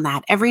hat on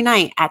that every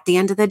night. At the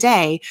end of the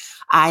day,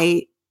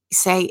 I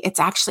say,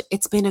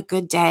 it's been a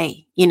good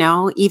day,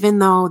 even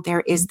though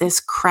there is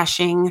this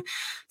crushing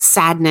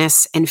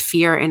sadness and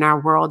fear in our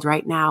world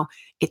right now.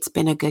 It's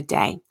been a good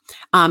day.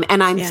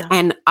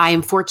 And I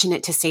am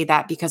fortunate to say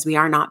that, because we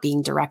are not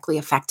being directly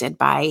affected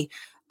by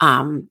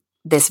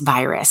this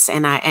virus.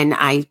 And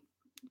I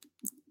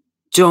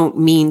don't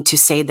mean to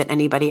say that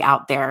anybody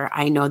out there,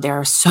 I know there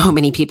are so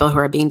many people who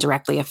are being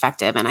directly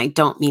affected, and I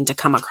don't mean to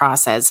come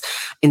across as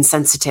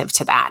insensitive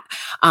to that.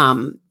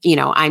 I'm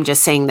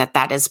just saying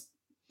that is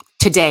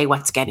today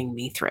what's getting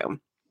me through.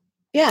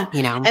 Yeah.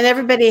 And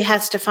everybody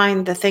has to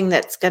find the thing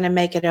that's going to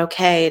make it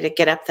okay to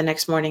get up the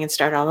next morning and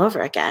start all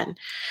over again.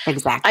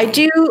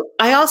 Exactly.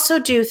 I also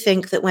do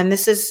think that when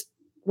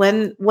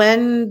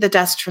the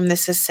dust from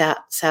this is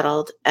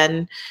settled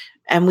and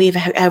we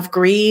have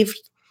grieved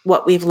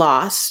what we've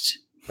lost,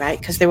 right?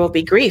 Because there will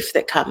be grief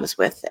that comes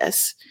with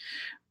this.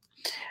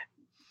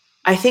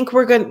 I think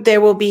there's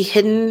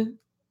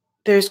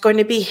going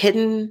to be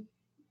hidden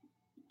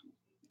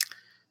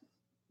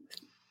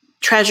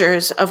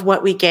treasures of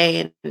what we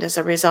gained as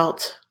a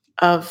result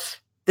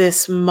of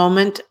this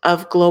moment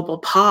of global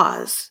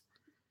pause.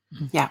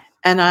 Yeah.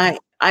 And I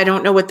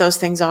don't know what those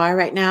things are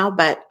right now,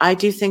 but I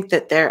do think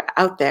that they're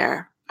out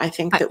there. I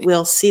think that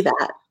we'll see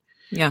that.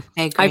 Yeah.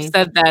 I agree.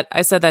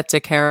 I said that to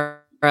Kara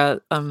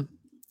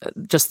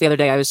just the other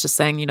day. I was just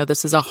saying,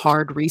 this is a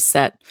hard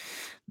reset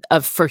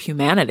for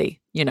humanity,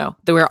 that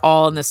we're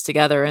all in this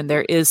together, and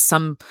there is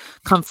some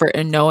comfort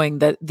in knowing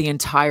that the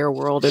entire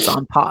world is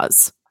on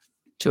pause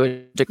to a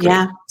degree.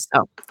 Yeah.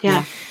 So,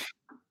 yeah.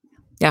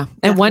 And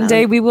definitely. One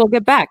day we will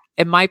get back.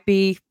 It might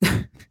be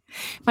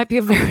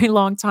a very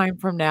long time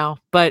from now,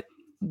 but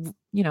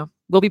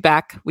we'll be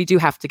back. We do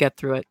have to get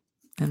through it.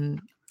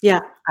 And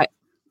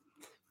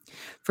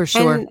for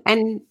sure.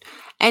 And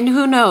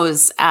who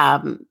knows,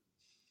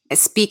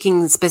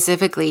 speaking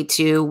specifically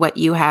to what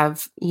you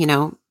have,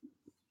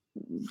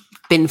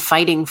 been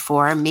fighting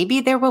for,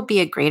 maybe there will be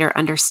a greater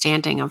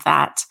understanding of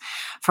that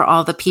for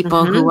all the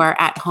people who are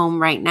at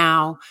home right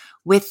now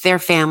with their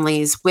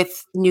families,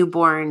 with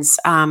newborns,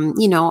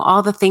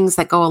 all the things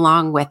that go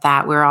along with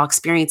that. We're all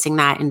experiencing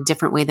that in a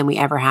different way than we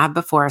ever have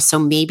before. So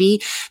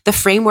maybe the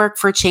framework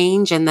for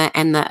change and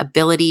the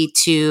ability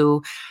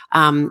to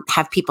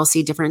have people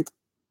see different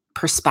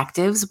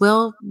perspectives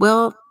will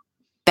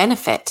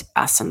benefit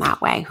us in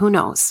that way. Who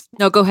knows?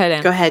 No, go ahead,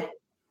 Anne. Go ahead.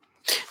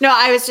 No,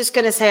 I was just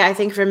going to say, I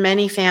think for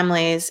many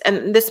families,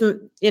 and this,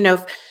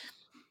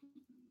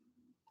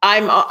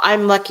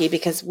 I'm lucky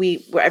because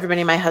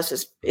everybody in my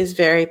house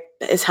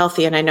is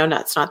healthy, and I know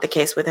that's not the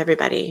case with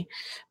everybody.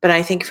 But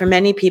I think for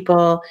many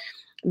people,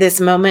 this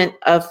moment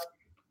of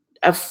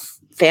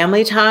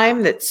family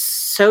time that's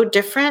so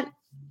different,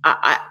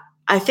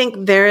 I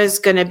think there is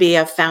going to be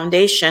a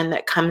foundation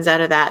that comes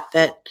out of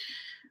that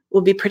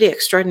will be pretty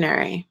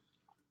extraordinary.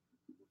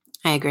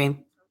 I agree.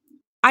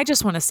 I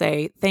just want to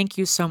say thank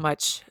you so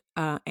much,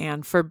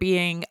 Anne, for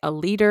being a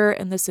leader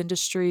in this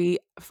industry,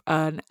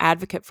 an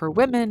advocate for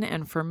women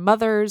and for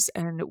mothers.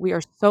 And we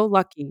are so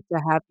lucky to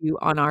have you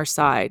on our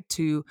side,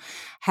 to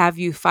have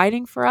you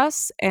fighting for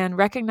us and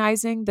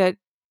recognizing that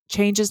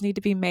changes need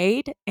to be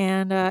made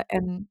and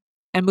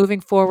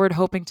moving forward,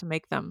 hoping to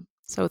make them.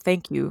 So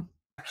thank you.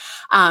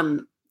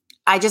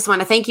 I just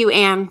want to thank you,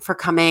 Anne, for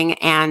coming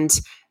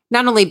and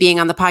not only being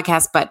on the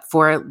podcast, but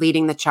for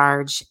leading the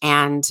charge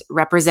and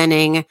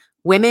representing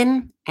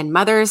women and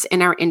mothers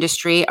in our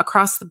industry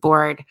across the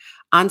board,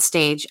 on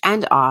stage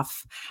and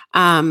off.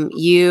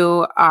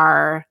 You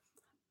are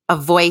a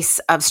voice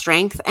of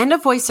strength and a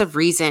voice of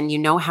reason. You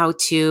know how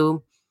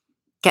to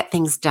get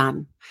things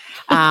done,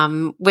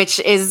 which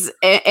is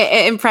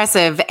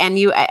impressive. And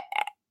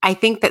I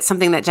think that's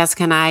something that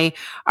Jessica and I,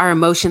 our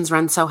emotions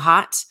run so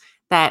hot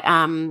that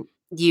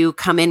you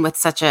come in with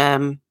such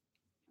a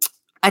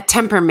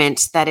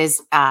temperament that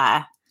is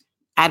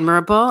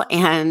admirable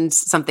and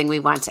something we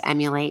want to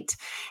emulate.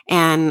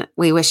 And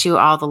we wish you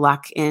all the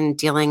luck in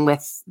dealing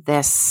with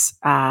this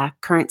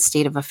current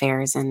state of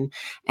affairs and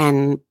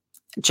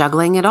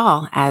juggling it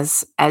all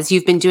as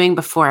you've been doing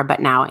before, but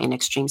now in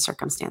extreme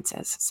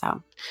circumstances.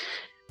 So.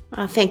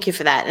 Well, thank you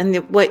for that. And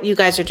what you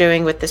guys are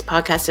doing with this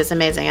podcast is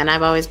amazing. And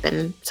I've always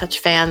been such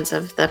fans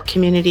of the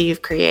community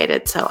you've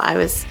created. So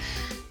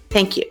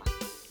thank you.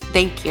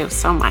 Thank you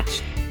so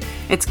much.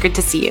 It's good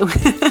to see you.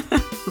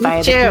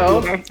 Me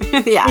too.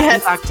 Yeah,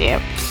 yes. Talk to you.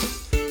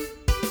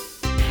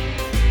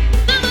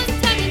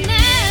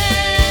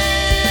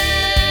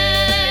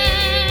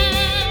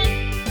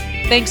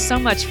 Thanks so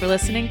much for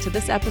listening to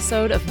this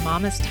episode of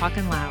Mama's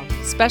Talkin' Loud.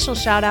 Special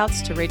shout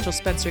outs to Rachel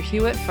Spencer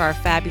Hewitt for our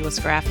fabulous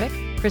graphic,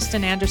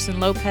 Kristen Anderson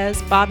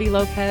Lopez, Bobby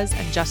Lopez,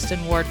 and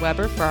Justin Ward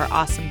Weber for our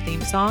awesome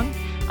theme song.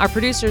 Our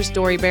producers,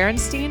 Dori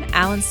Berenstein,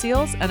 Alan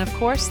Seals, and of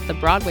course, the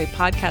Broadway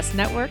Podcast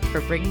Network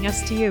for bringing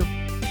us to you.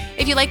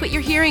 If you like what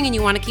you're hearing and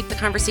you want to keep the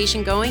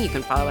conversation going, you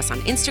can follow us on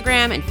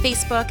Instagram and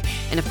Facebook.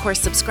 And of course,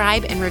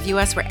 subscribe and review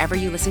us wherever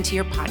you listen to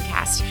your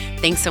podcast.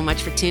 Thanks so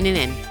much for tuning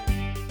in.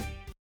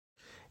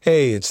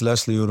 Hey, it's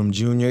Leslie Odom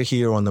Jr.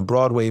 here on the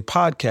Broadway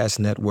Podcast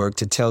Network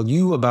to tell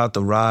you about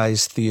the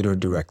Rise Theater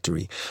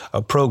Directory,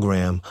 a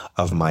program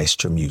of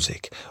Maestro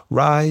Music.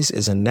 Rise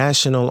is a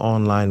national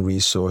online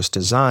resource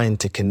designed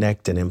to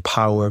connect and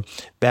empower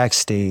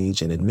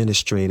backstage and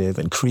administrative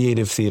and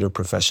creative theater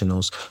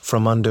professionals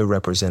from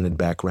underrepresented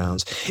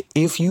backgrounds.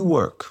 If you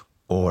work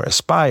or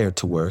aspire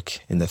to work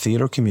in the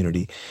theater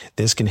community,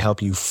 this can help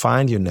you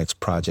find your next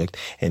project.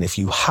 And if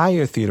you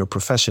hire theater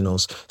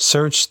professionals,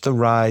 search the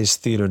Rise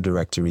Theater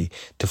Directory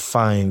to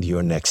find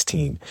your next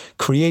team.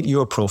 Create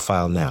your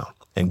profile now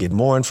and get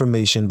more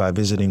information by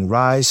visiting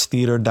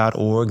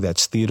risetheater.org.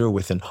 That's theater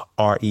with an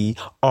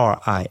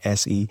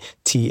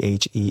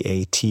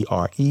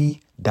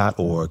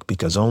RERISETHEATRE.org,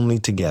 because only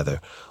together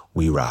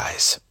we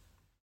rise.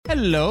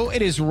 Hello,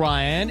 it is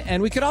Ryan,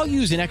 and we could all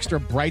use an extra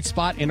bright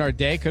spot in our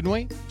day, couldn't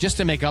we? Just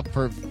to make up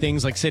for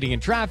things like sitting in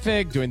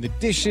traffic, doing the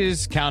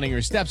dishes, counting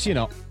your steps,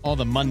 all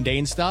the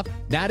mundane stuff.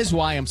 That is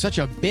why I'm such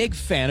a big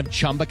fan of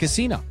Chumba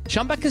Casino.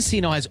 Chumba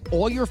Casino has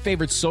all your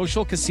favorite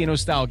social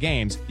casino-style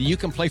games that you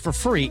can play for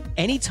free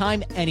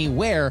anytime,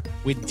 anywhere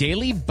with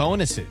daily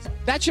bonuses.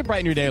 That should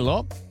brighten your day a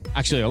little.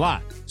 Actually, a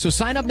lot. So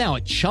sign up now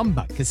at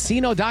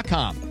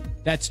ChumbaCasino.com.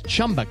 That's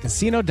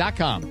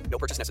ChumbaCasino.com. No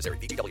purchase necessary.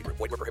 VGW Group.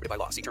 Void where prohibited by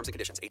law. See terms and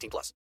conditions. 18+.